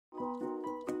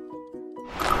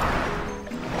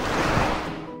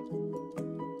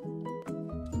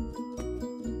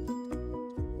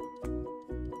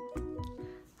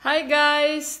Hi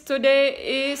guys! Today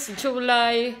is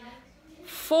July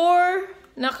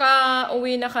 4.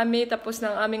 Naka-uwi na kami tapos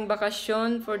ng aming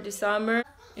bakasyon for the summer.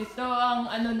 Ito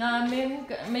ang ano namin.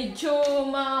 Medyo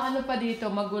ano pa dito,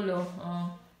 magulo.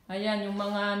 Ayan yung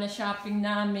mga na-shopping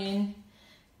namin.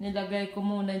 Nilagay ko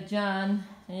muna dyan.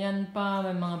 Ayan pa,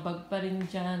 may mga bag pa rin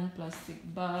dyan. Plastic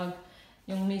bag.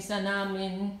 Yung misa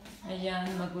namin.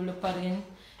 Ayan, magulo pa rin.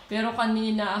 Pero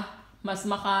kanina, mas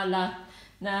makalat.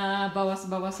 Na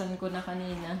bawas-bawasan ko na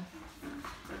kanina.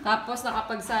 Tapos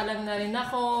nakapagsalang na rin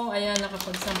ako. Ayan,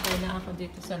 nakapagsampay na ako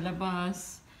dito sa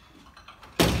labas.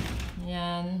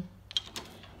 Ayan.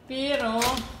 Pero,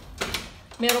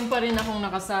 meron pa rin akong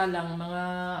nakasalang. Mga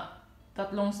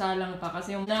 3 salang pa.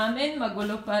 Kasi yung namin,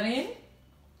 magulo pa rin.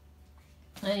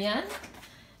 Ayan.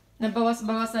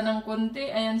 Nabawas-bawasan ng konti.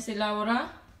 Ayan si Laura.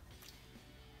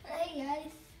 Hi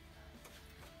guys.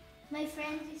 My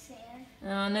friend is here.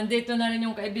 Nandito na rin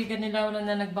yung kaibigan ni Laura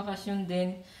na nagbakasyon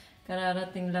din.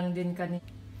 Kararating lang din kanina.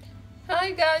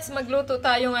 Hi guys! Magluto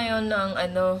tayo ngayon ng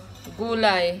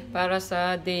gulay para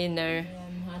sa dinner.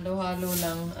 Halo-halo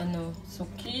lang.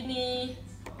 Zucchini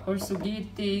or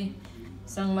sugiti.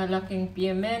 Isang malaking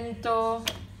pimento.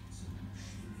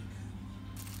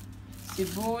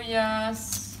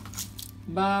 Sibuyas.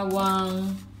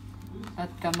 Bawang.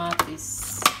 At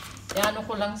kamatis. Ano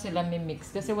ko lang sila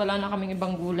mimix. Kasi wala na kaming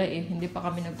ibang gulay eh. Hindi pa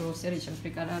kami nag-grocery.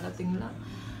 Siyempre kararating lang.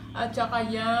 At saka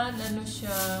yan, ano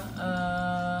siya,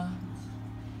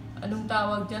 anong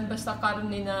tawag dyan? Basta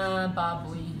karne na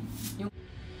baboy. Yung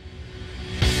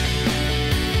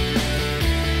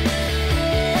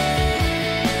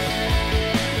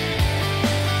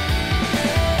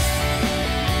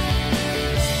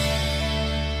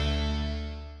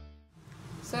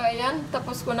so ayan,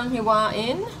 tapos ko nang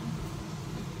hiwain.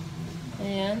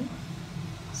 Ayan.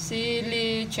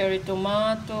 Sili, cherry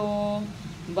tomato,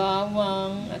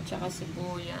 bawang, at saka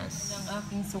sibuyas. Ang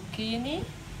aking zucchini.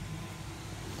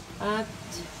 At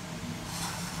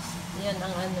yan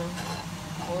ang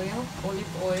oil,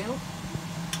 olive oil.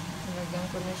 Nalagyan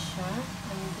ko na siya.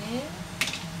 And then,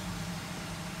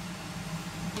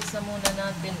 igisa muna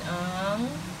natin ang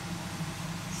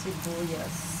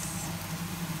sibuyas.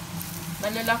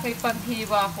 Malalaki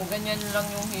paghiwa ko. Ganyan lang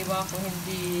yung hiwa ko.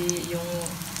 Hindi yung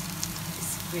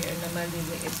square na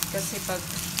maliliit. Kasi pag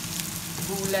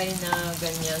gulay na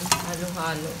ganyan,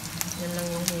 halo-halo. Yan lang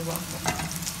yung hiwa ko.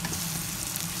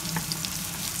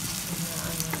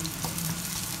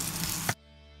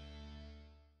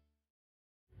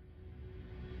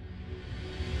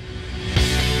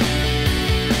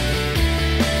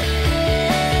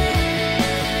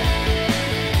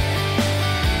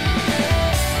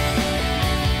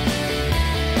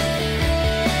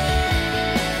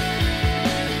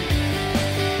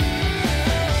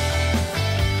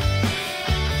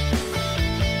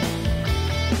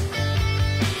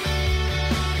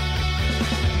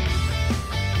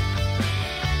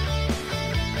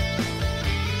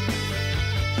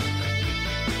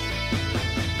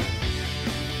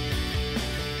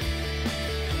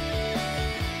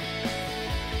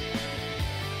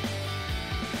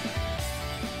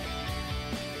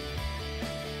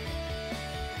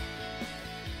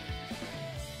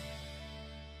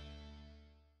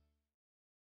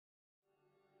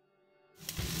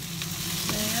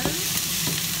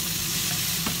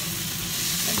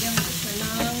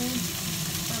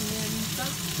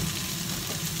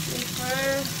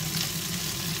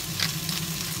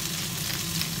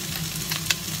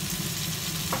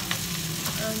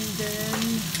 And then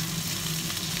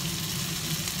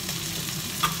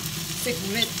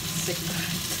secret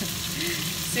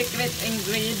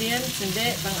ingredients. Hindi,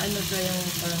 pang to yung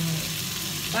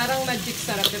parang magic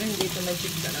sarap, pero hindi ito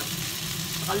magic sarap.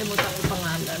 Nakalimutan ko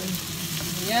pangalan.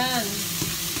 Yan.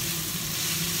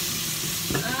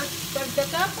 At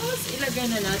pagkatapos,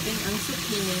 ilagay na natin ang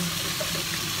zucchini.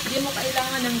 Hindi mo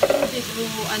kailangan ng tubig o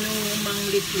anong mang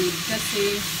liquid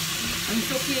kasi ang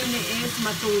zucchini is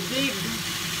matubig.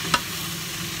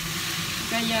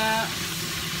 Kaya,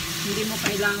 hindi mo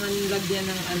kailangan lagyan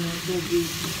ng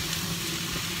tubig.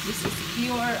 This is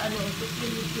pure,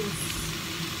 zucchini juice.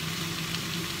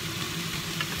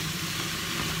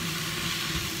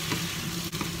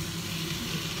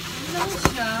 Ano lang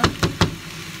siya?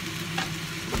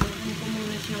 Ano ko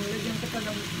muna siya? Lagyan ko pa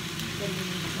lang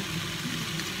ganito.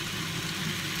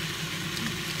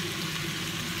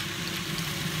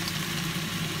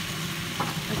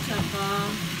 At saka,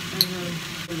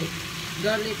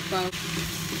 garlic powder.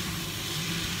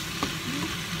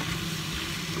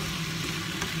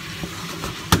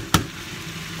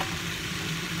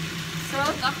 So,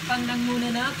 takpan lang muna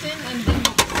natin and then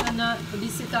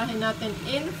bisitahin natin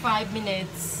in 5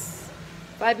 minutes.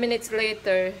 5 minutes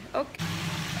later. Okay.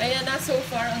 Ayan na so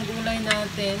far ang gulay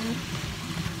natin.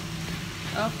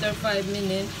 After 5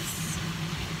 minutes.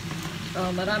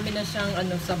 Marami na siyang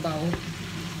sabaw.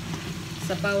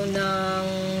 Sabaw ng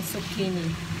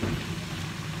zucchini.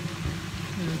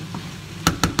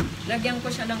 Lagyan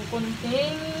ko siya ng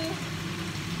kunting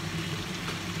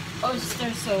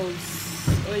oyster sauce.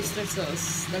 Oyster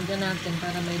sauce. Lagyan natin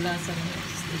para may lasa ng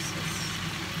oyster sauce.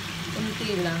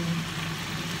 Kunti lang.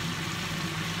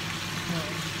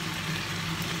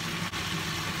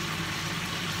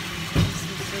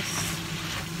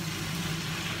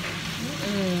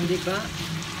 Diba?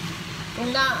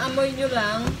 Kung naamoy nyo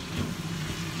lang,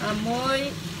 amoy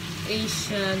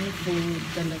Asian food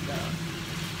talaga.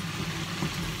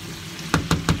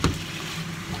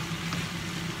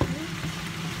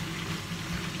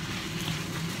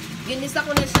 Ginisa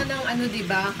ko na siya ng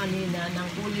diba, kanina, ng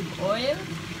olive oil.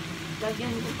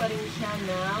 Lagyan ko pa rin siya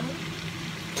ng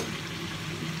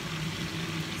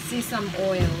sesame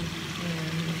oil.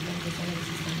 Ayan, lagyan ko siya ng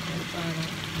sesame oil para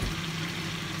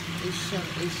Asian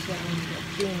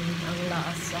dating ang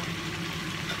lasa.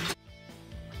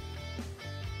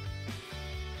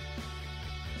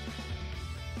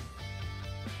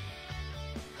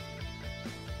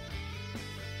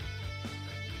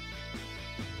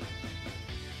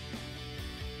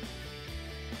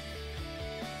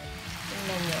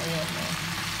 Tingnan nyo, ayan o.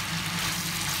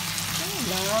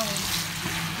 Ayan lang.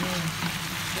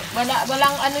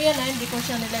 Walang yan hindi ko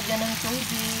siya nilagyan ng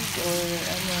tubig or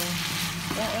yung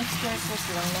oyster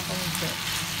sauce lang na konti.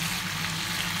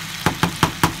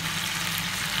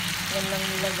 Yan lang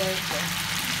nilagay ko.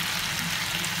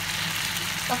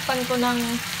 Takpan ko ng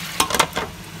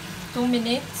 2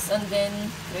 minutes and then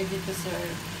ready to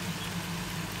serve.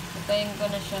 Patayin ko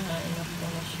na siya ha. Enough ko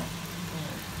na siya.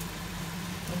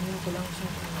 Anin ko lang siya.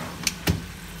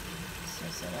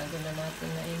 Sarado na natin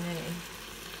na ingay eh.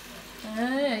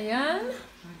 Ay, ayan.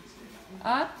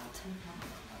 At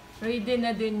ready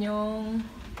na din yung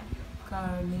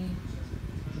karne.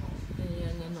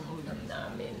 Ayan, yan ang ulam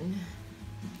namin.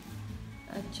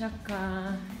 At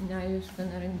saka, inayos ko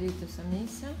na rin dito sa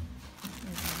mesa.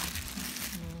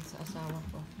 Ayan, sa asawa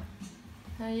ko.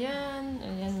 Ayan,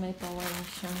 ayan, may pawang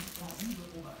siya.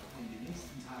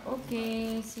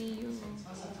 Okay, see you.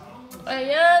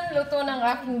 Ayan, luto ng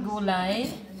aking gulay.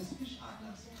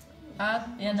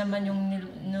 At yan naman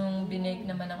yung binake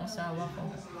naman ng asawa ko.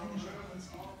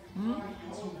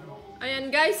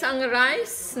 Ayan guys, ang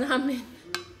rice namin.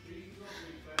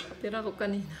 Tira ko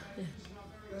kanina. Ayan.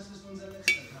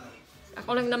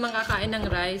 Ako lang naman kakain ng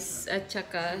rice at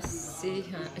saka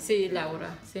si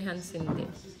Laura, si Hansin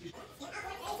din.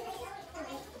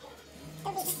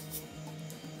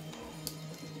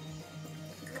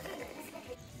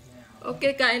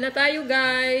 Okay, kain na tayo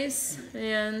guys.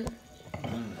 Ayan.